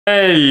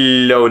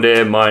Hello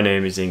there, my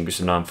name is Ingus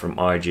and I'm from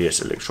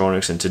IGS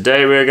Electronics, and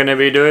today we're going to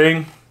be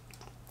doing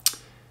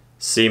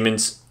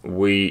Siemens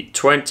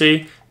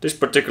V20. This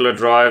particular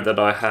drive that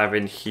I have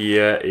in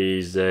here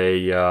is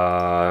a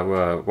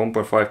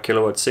 1.5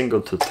 kilowatt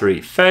single to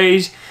 3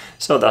 phase,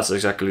 so that's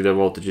exactly the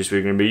voltages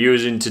we're going to be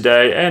using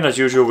today. And as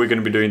usual, we're going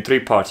to be doing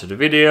 3 parts of the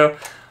video.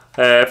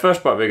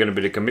 First part, we're going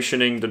to be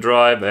decommissioning the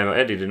drive and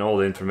editing all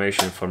the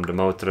information from the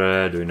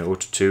motor, doing the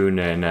auto tune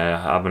and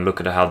having a look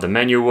at how the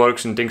menu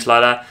works and things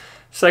like that.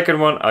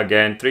 Second one,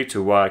 again,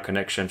 3-2 wire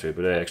connections with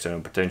the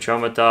external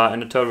potentiometer.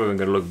 And the third one, we're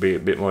going to look a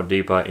bit more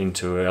deeper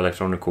into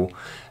electronical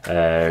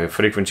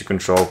frequency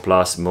control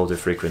plus motor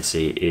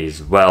frequency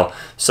as well.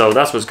 So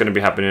that's what's going to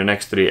be happening in the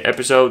next 3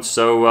 episodes.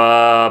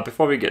 So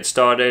before we get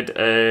started,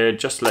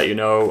 just to let you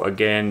know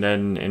again,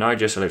 then in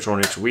IGS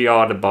Electronics, we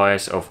are the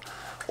buyers of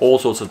all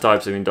sorts of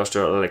types of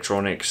industrial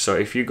electronics. So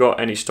if you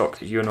got any stock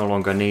that you no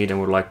longer need and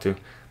would like to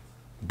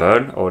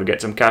burn or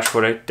get some cash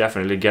for it,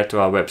 definitely get to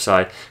our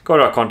website, go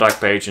to our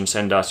contact page and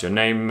send us your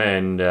name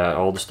and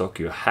all the stock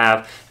you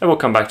have, and we'll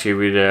come back to you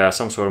with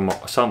some form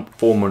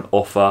of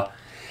offer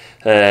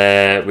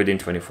within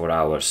 24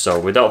 hours. So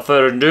without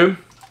further ado,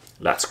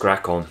 let's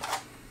crack on.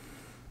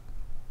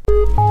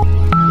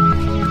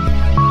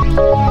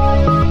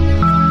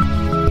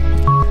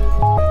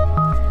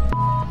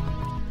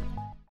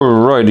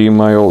 Alrighty,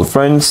 my old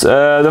friends,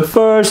 the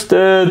first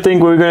thing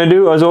we're going to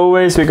do, as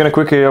always, we're going to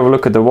quickly have a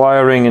look at the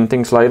wiring and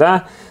things like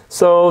that.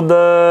 So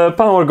the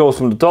power goes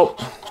from the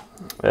top,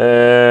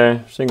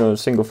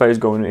 single phase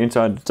going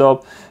inside the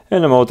top,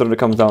 and the motor that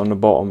comes down the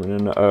bottom, and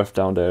then the earth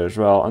down there as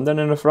well. And then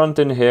in the front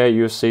in here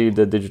you see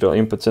the digital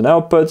inputs and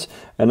outputs,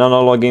 and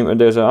analog input.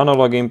 There's an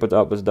analog input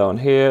outputs down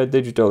here,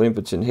 digital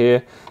inputs in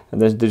here, and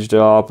there's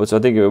digital outputs. I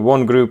think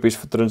one group is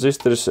for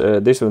transistors,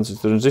 this one's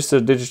transistor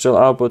digital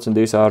outputs, and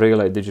these are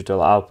relay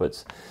digital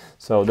outputs.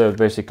 So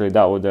basically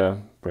that would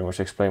pretty much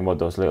explain what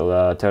those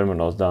little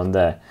terminals down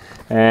there.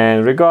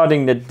 And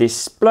regarding the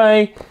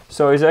display,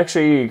 so it's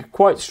actually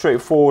quite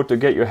straightforward to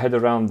get your head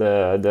around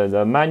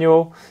the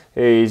manual.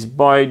 Is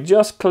by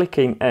just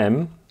clicking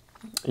M,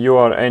 you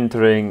are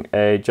entering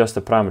just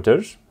the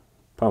parameter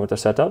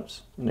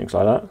setups, things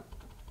like that.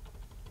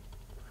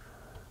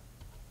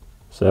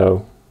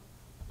 So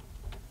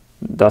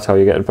that's how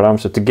you get the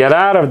parameters. To get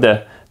out of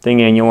the thing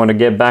and you want to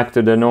get back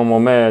to the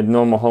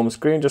normal home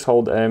screen, just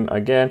hold M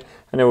again,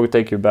 and it will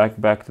take you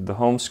back to the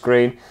home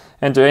screen.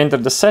 And to enter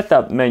the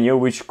setup menu,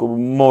 which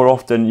more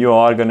often you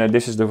are gonna,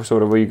 this is the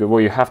sort of what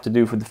you have to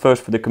do for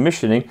the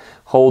commissioning.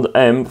 Hold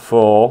M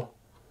for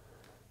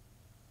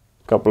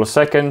couple of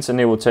seconds and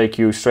it will take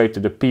you straight to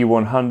the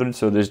P100.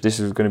 So this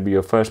is going to be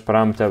your first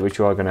parameter, which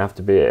you are going to have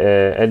to be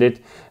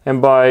edit.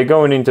 And by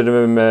going into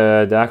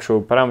the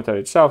actual parameter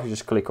itself, you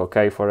just click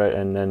OK for it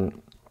and then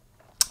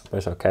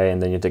press OK,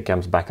 and then it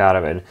comes back out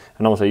of it.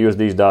 And also use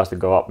these dials to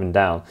go up and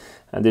down.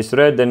 And this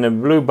red and the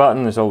blue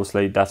button is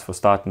obviously, that's for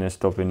starting and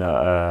stopping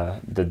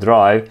the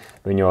drive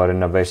when you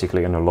are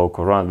basically in a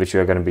local run, which you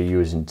are going to be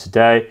using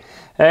today.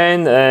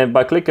 And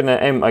by clicking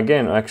the M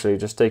again, actually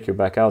just take you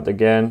back out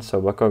again. So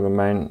by clicking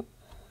main,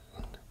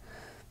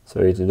 so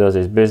it does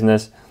its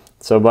business.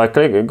 So by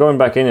going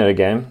back in it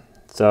again,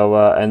 so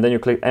and then you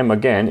click M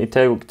again, it's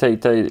going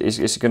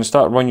to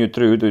start run you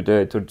through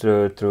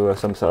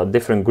some sort of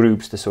different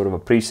groups, the sort of a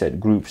preset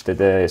groups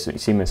that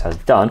Siemens has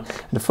done.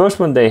 The first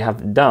one they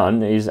have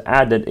done is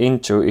added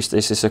into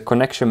this is a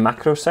connection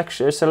macro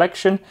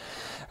selection,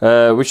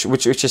 which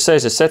it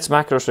says it sets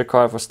macros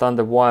required for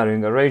standard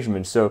wiring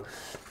arrangement. So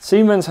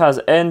Siemens has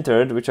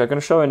entered, which I'm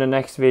going to show in the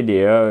next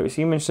video.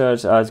 Siemens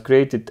has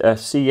created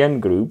CN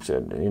groups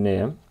in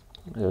here.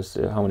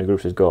 How many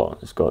groups it's got?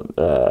 It's got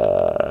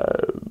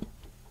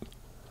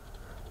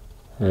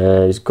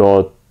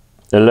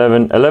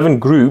 11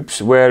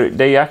 groups where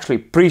they actually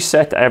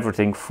preset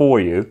everything for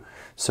you.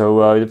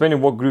 So depending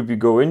on what group you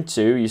go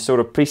into, you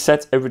sort of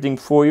preset everything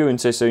for you, and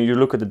so you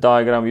look at the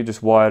diagram, you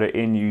just wire it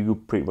in, you're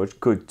pretty much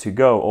good to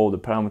go. All the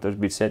parameters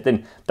be set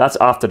in. That's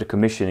after the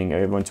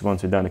commissioning. Once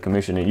you've done the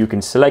commissioning, you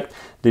can select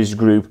this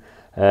group,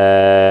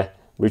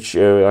 which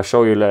I'll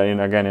show you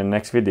again in the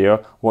next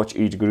video, what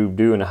each group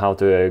do and how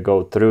to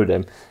go through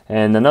them.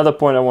 And another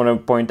point I want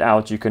to point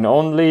out, you can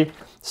only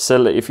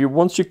select,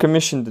 once you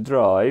commission the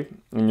drive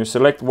and you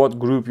select what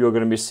group you're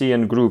going to be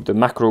CN group, the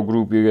macro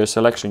group your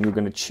selection you're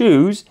going to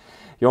choose,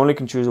 you only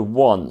can choose it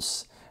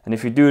once. And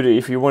if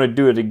you want to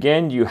do it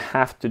again, you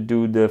have to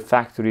do the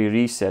factory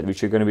reset,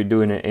 which you're going to be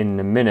doing in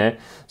a minute.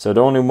 So the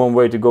only one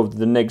way to go to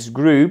the next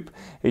group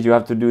is you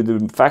have to do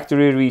the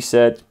factory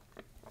reset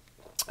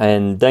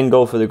and then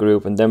go for the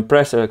group and then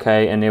press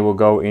OK, and it will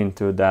go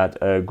into that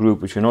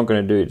group, which you're not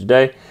going to do it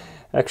today.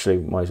 Actually,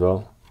 might as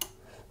well.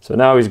 So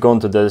now he's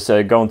gone to the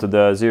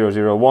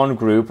 001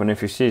 group, and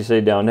if you see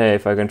down here,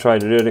 if I can try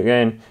to do it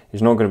again,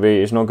 it's not going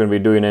to be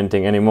doing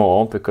anything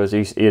anymore because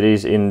it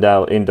is in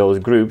those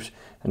groups.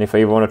 And if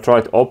I want to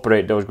try to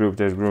operate those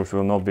groups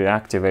will not be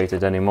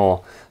activated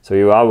anymore.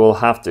 So I will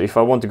have to, if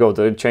I want to go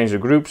to change the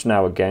groups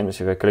now again,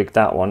 so if I click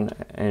that one,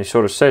 and it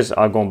sort of says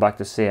I'm going back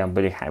to CM,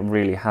 but it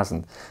really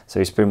hasn't. So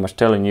it's pretty much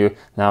telling you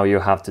now you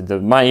have to,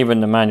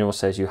 even the manual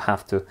says you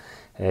have to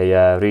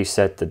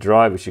reset the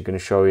drive, which you're going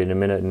to show you in a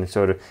minute. And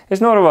sort of, it's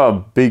not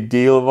a big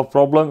deal of a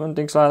problem and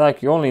things like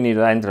that. You only need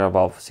to enter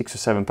about 6 or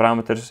 7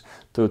 parameters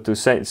to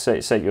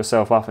set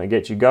yourself up and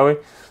get you going.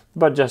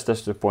 But just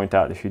to point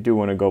out, if you do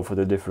want to go for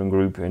the different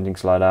group and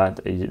things like that,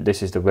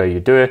 this is the way you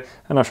do it.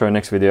 And I'll show you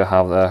next video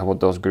how what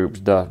those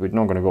groups do. We're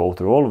not going to go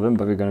through all of them,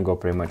 but we're going to go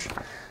pretty much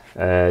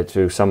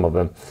through some of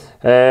them.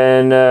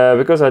 And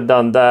because I've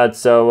done that,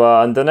 so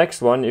and the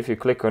next one, if you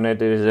click on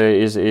it,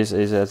 is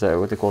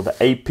what they call the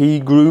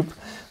AP group,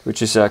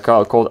 which is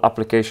called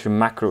application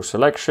macro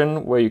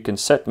selection, where you can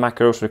set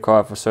macros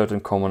required for certain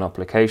common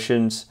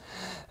applications.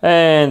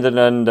 And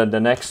then the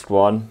next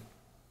one,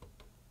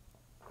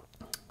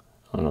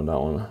 oh no,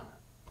 that one.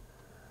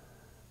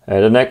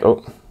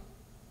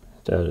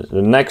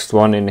 The next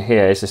one in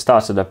here is it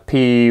starts at a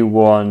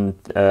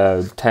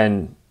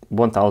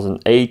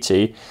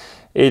P1080.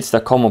 It's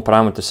the common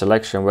parameter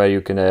selection, where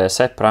you can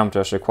set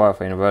parameters required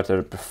for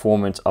inverter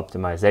performance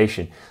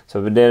optimization.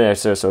 So within in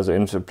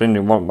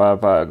printing one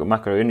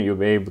macro in, you'll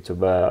be able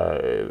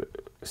to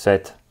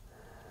set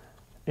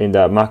in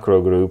that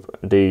macro group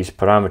these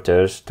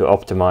parameters to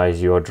optimize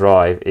your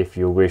drive if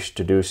you wish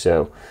to do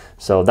so.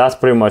 So that's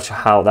pretty much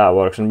how that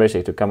works. And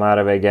basically to come out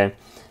of it again,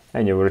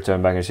 and you will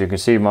return back. As you can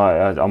see, I'm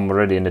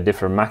already in a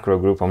different macro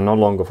group. I'm no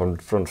longer from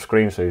the front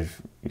screen, so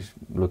he's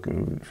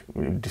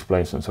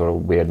displaying some sort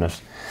of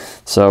weirdness.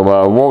 So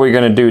what we're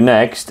going to do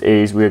next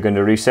is we're going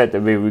to reset the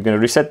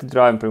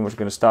drive, and pretty much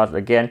going to start it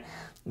again,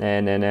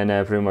 and then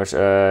pretty much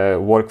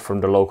work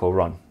from the local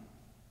run.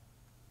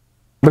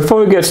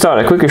 Before we get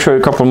started, I quickly show you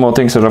a couple more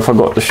things that I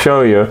forgot to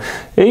show you.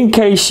 In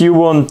case you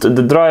want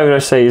the drive,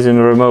 let's say, is in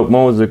remote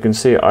mode. As you can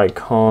see, I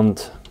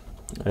can't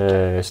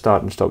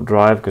start and stop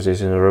drive because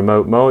it's in a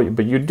remote mode,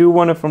 but you do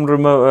want it from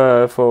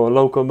remote for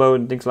local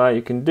mode and things like that.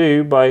 You can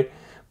do by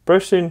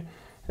pressing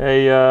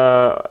a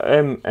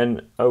M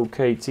and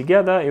OK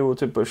together. It will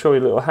show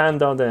you a little hand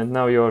down there, and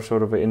now you're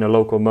sort of in a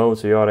local mode,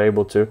 so you are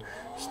able to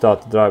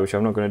start the drive, which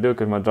I'm not going to do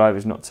because my drive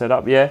is not set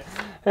up yet.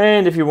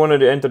 And if you wanted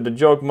to enter the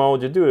jog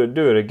mode, you do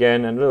it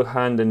again, and a little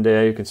hand in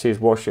there, you can see it's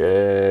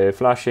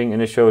flashing,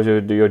 and it shows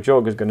you your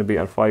jog is going to be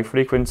on 5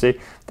 frequency.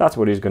 That's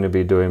what he's going to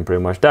be doing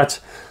pretty much.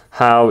 That's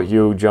how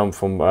you jump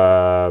from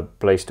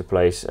place to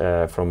place,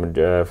 from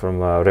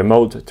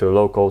remote to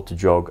local to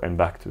jog and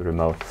back to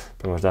remote.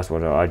 Pretty much that's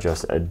what I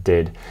just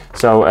did.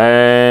 So,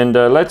 and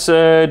let's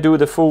do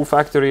the full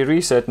factory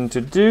reset. And to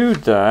do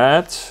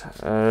that,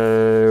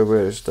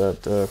 where is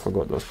that? I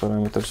forgot those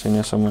parameters in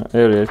here somewhere.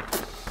 There it is.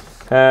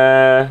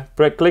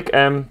 Click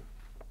M,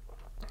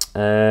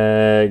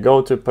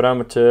 go to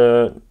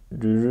parameter,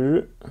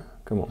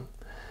 come on,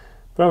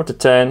 parameter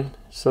 10,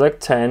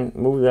 select 10,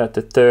 move that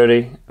to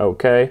 30,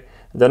 okay.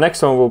 The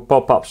next one will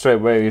pop up straight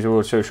away. It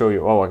will show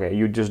you, oh, okay,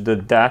 you just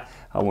did that,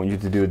 I want you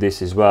to do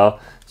this as well.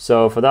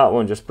 So for that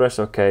one, just press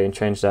OK and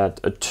change that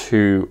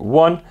to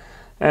 1,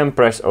 and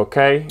press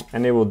OK,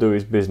 and it will do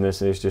its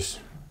business. It's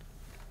just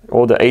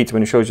all the 8,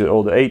 when it shows you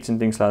all the 8s and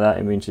things like that,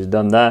 it means it's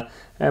done that.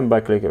 And by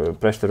clicking,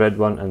 press the red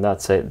one, and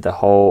that's it. The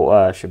whole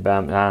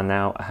shabam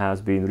now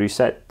has been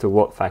reset to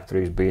what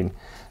factory has been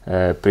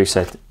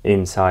preset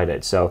inside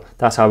it. So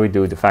that's how we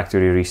do the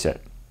factory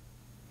reset.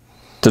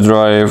 To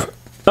drive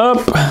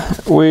up,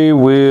 we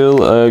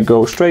will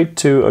go straight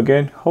to,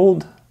 again,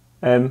 hold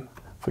M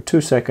for 2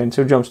 seconds.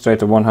 You'll jump straight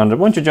to 100.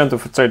 Once you jump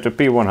straight to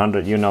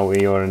P100, you know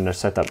you're in the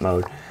setup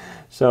mode.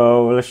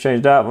 So let's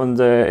change that one.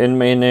 In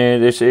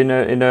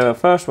the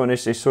first one, it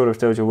sort of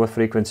tells you what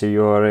frequency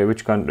you're,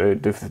 which country,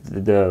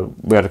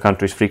 where the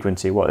country's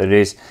frequency, what it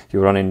is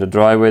you're running the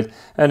drive with.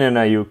 And in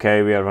the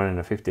UK, we are running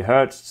a 50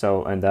 Hertz.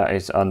 So, and that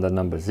is under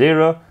number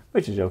 0,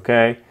 which is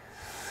okay.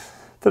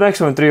 The next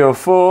one,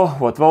 304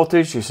 watt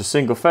voltage, is a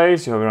single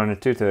phase. You're running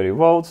 230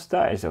 volts.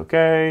 That is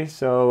okay.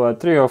 So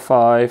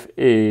 305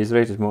 is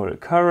rated motor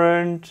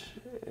current.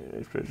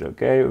 It's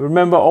okay.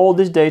 Remember, all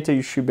this data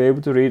you should be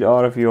able to read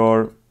out of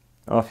your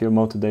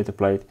motor data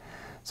plate.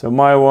 So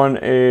my one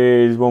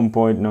is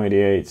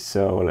 1.98,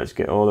 so let's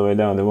get all the way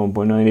down to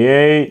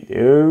 1.98.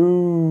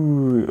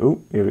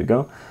 Oh, here we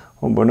go,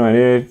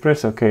 1.98.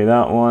 Press OK,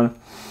 that one.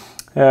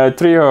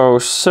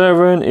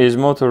 307 is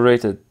motor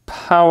rated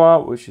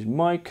power, which in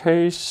my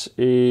case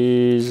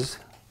is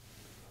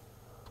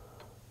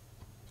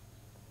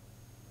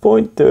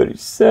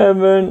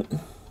 0.37.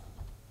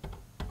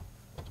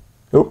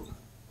 Oh.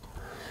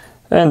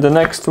 And the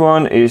next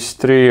one is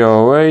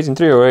 308, and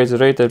 308 is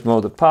rated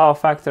motor power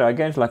factor.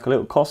 Again, it's like a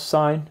little cost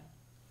sign.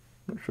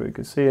 Not sure you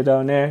can see it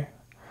down there.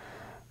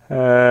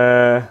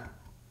 My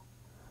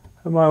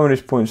one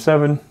is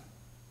 0.7.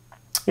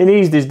 He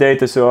needs this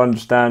data to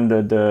understand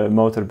the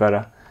motor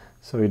better.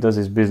 So he does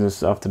his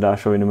business after that. I'll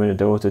show you in a minute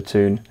the auto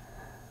tune,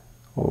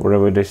 or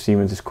whatever the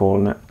Siemens is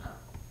calling it.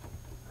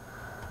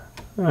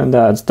 And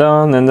that's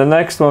done. And the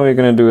next one we're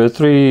going to do a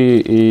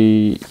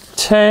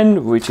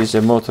 3E10, which is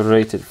a motor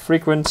rated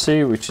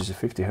frequency, which is a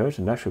 50 Hertz,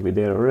 and that should be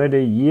there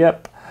already.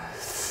 Yep.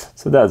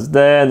 So that's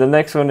there. The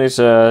next one is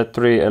a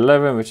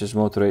 311, which is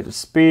motor rated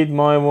speed.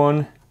 My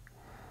one,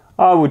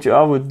 I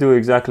would do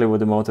exactly what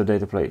the motor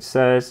data plate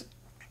says.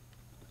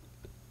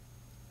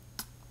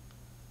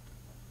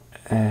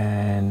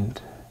 And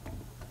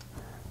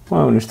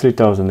my one is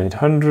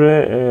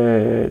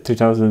 3800,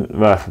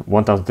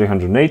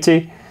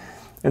 1380.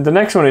 And the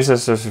next one is a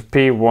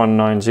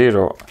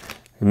P190.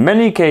 In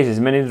many cases,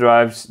 many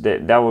drives,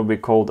 that would be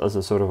called as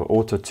a sort of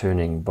auto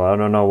tuning, but I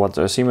don't know what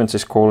Siemens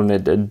is calling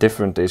it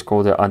different. It's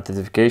called the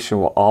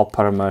identification with all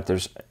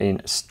parameters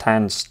in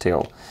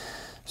standstill.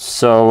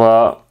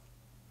 So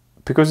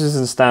because it's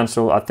in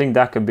standstill, I think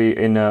that could be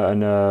in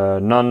a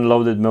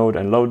non-loaded mode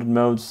and loaded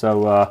mode.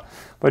 So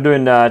by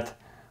doing that,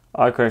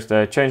 I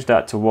can change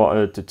that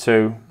to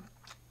 2.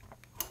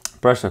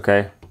 Press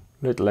OK.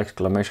 Little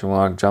exclamation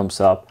mark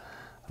jumps up.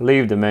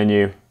 Leave the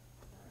menu.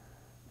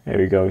 There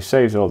we go.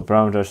 Saves all the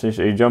parameters.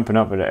 You're jumping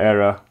up with the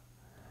error.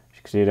 As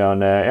you can see down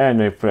there. And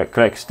we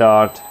click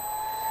start.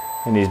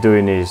 And he's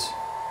doing his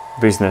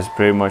business,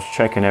 pretty much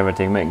checking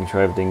everything, making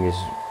sure everything is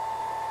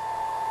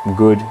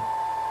good,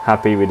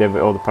 happy with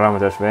all the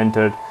parameters we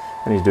entered,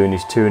 and he's doing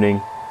his tuning.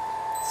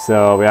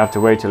 So we have to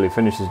wait till he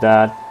finishes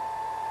that.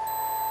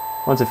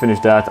 Once he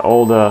finishes that,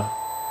 all the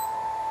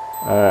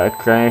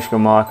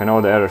exclamation mark and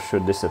all the errors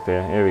should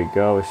disappear. Here we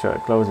go. We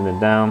start closing it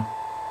down.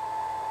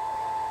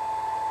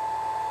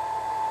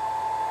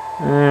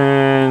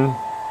 And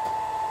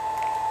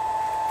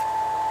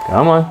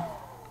come on.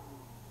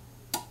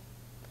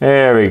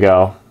 There we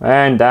go.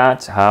 And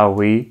that's how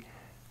we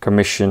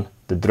commission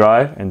the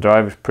drive, and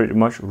drive is pretty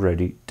much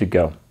ready to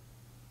go.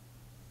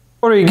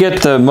 Before you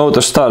get the motor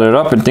started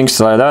up and things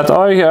like that,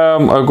 I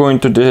am going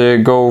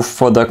to go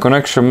for the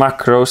connection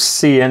macro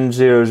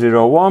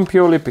CN001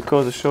 purely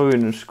because I show you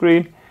on the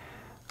screen.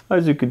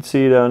 As you can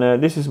see down there,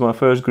 this is my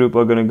first group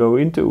I'm going to go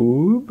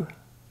into.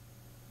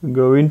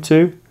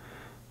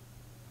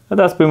 And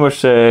that pretty much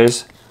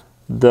says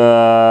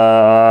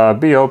the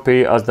BOP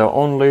as the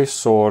only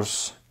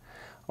source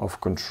of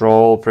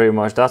control. Pretty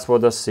much that's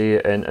what the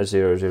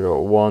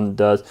CN001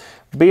 does.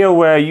 Be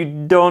aware, you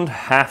don't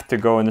have to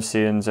go in the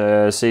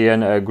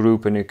CN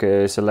group and you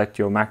can select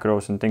your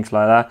macros and things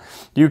like that.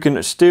 You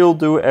can still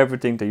do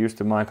everything that used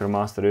to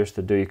MicroMaster used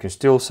to do. You can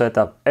still set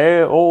up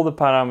all the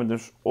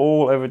parameters,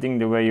 everything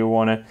the way you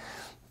want it,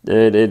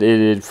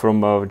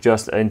 from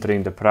just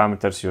entering the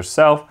parameters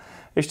yourself.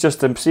 It's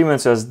just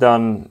Siemens has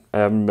done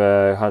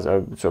has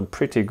a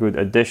pretty good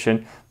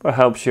addition, but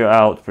helps you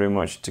out pretty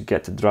much to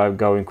get the drive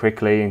going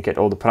quickly and get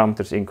all the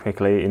parameters in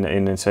quickly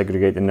and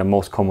segregate in the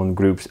most common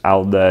groups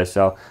out there.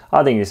 So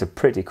I think it's a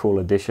pretty cool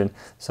addition.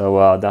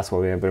 So that's what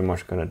we're pretty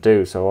much going to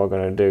do. So what we're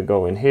going to do,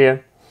 go in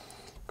here,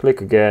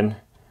 click again,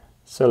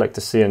 select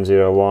the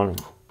CN01,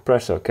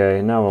 press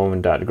OK. Now I'm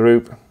in that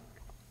group.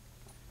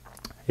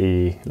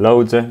 He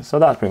loads it, so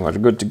that's pretty much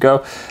good to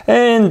go.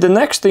 And the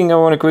next thing I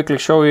want to quickly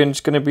show you, and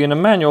it's going to be in a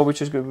manual, which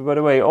is good. By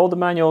the way, all the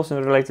manuals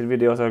and related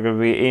videos are going to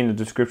be in the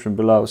description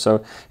below.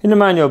 So in the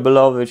manual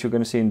below, which you're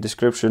going to see in the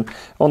description,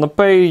 on the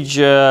page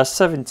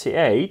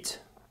 78,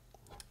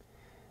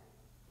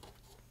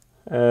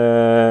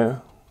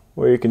 where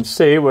you can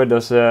see where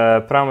there's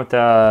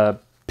parameter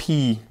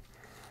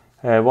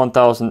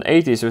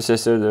P1080, so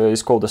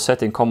it's called the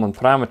setting common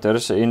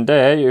parameters. In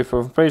there, if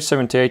on page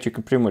 78, you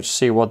can pretty much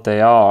see what they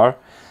are.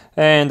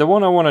 And the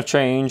one I want to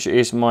change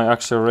is my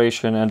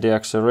acceleration and the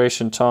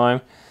acceleration time,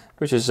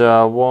 which is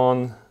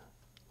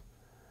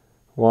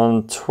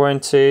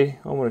 120.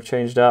 I'm going to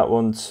change that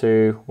one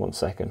to 1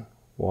 second.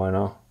 Why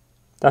not?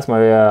 That's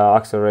my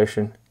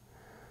acceleration.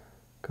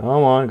 Come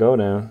on, go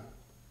down.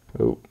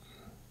 Ooh.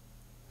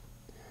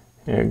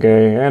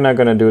 Okay, and I'm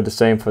going to do the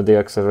same for the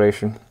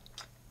acceleration.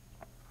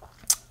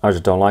 I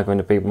just don't like when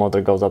the peak motor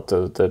goes up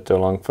too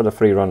long. For the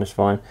free run, it's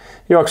fine.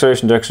 Your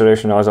acceleration to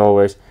acceleration, as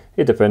always,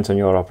 it depends on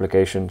your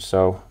application.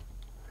 So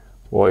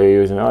what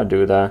you're using, I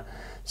do that.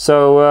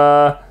 So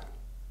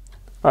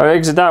I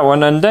exit that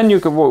one, and then you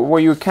can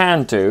what you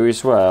can do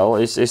as well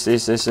is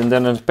and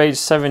then on page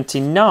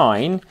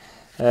 79.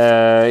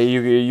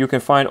 You can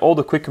find all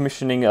the quick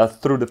commissioning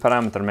through the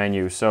parameter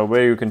menu. So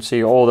where you can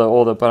see all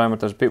the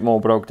parameters a bit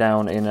more broke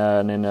down in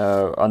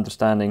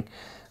understanding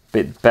a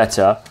bit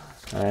better.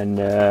 And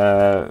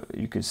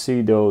you can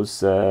see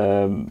those.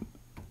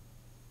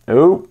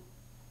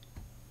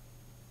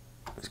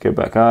 Let's get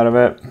back out of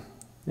it.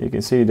 You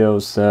can see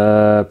those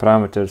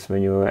parameters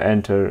when you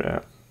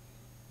enter.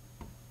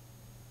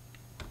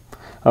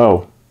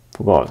 Oh,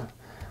 forgot.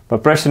 By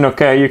pressing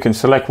OK, you can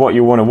select what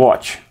you want to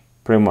watch.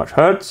 Pretty much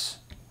hertz,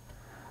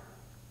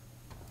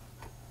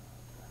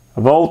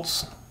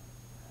 volts,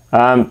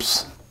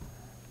 amps.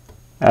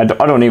 I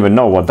don't even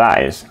know what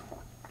that is.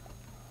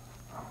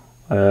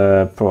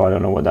 I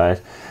don't know what that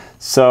is.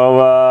 So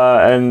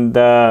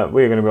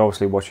we're going to be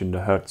obviously watching the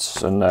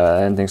hertz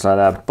and things like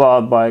that.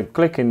 But by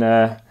clicking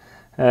there,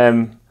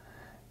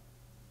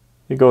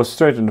 you you go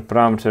straight into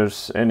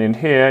parameters, and in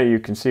here you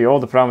can see all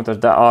the parameters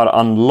that are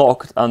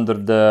unlocked under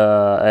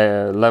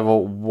the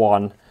level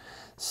 1.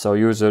 So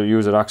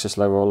user access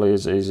level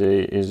is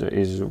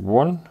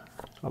 1,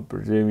 I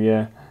presume,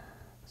 yeah.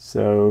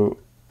 So,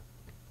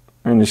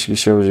 and this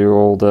shows you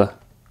all the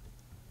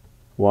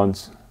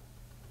ones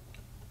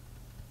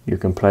you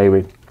can play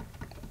with.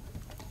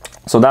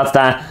 So that's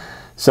that.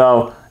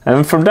 So,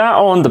 and from that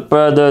on,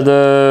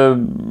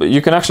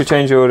 you can actually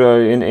change your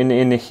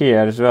in here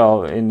as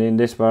well. In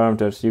this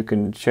parameters, you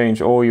can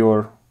change all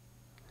your,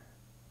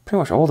 pretty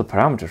much all the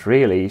parameters.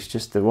 Really, it's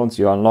just that once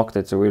you unlock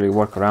it to really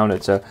work around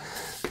it.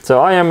 So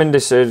I am in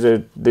this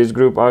this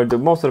group.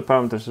 Most of the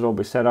parameters will all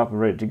be set up and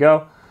ready to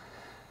go.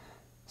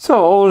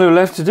 So all you're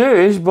left to do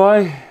is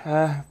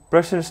by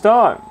pressing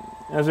start.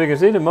 As we can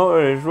see, the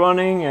motor is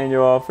running, and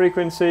your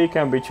frequency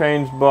can be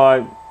changed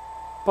by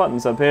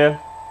buttons up here.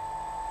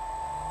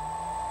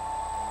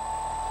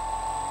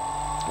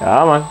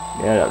 Come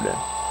on, get up there.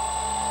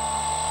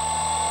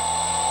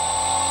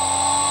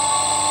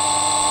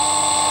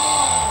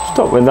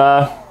 Stop with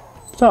that.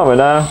 Stop with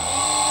that.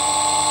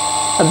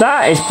 And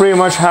that is pretty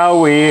much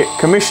how we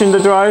commission the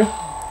drive,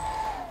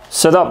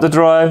 set up the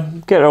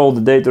drive, get all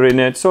the data in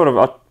it. Sort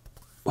of,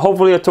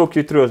 hopefully I talked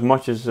you through as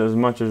much as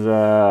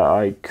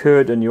I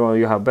could, and you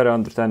have better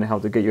understanding how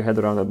to get your head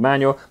around the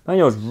manual.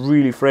 Manual is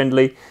really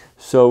friendly,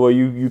 so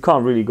you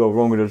can't really go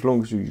wrong with it as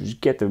long as you just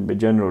get the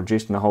general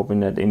gist, and I'm hoping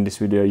that in this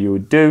video you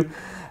would do.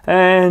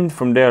 And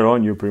from there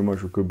on, you pretty much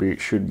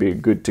should be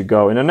good to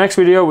go. In the next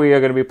video, we are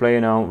going to be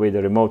playing out with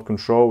the remote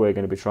control. We're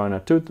going to be trying a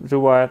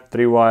 2-wire,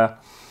 3-wire,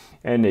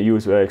 and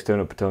use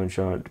external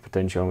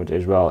potentiometer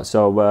as well.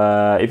 So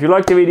if you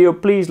liked the video,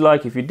 please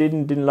like. If you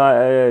didn't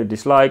like,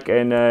 dislike,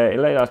 and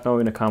let us know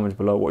in the comments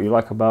below what you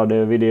like about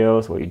the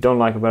videos, what you don't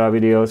like about our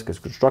videos, because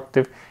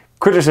constructive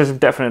criticism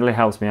definitely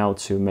helps me out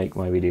to make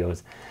my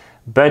videos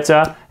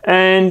better.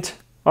 And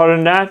other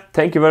than that,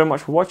 thank you very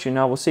much for watching.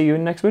 I will see you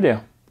in the next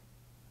video.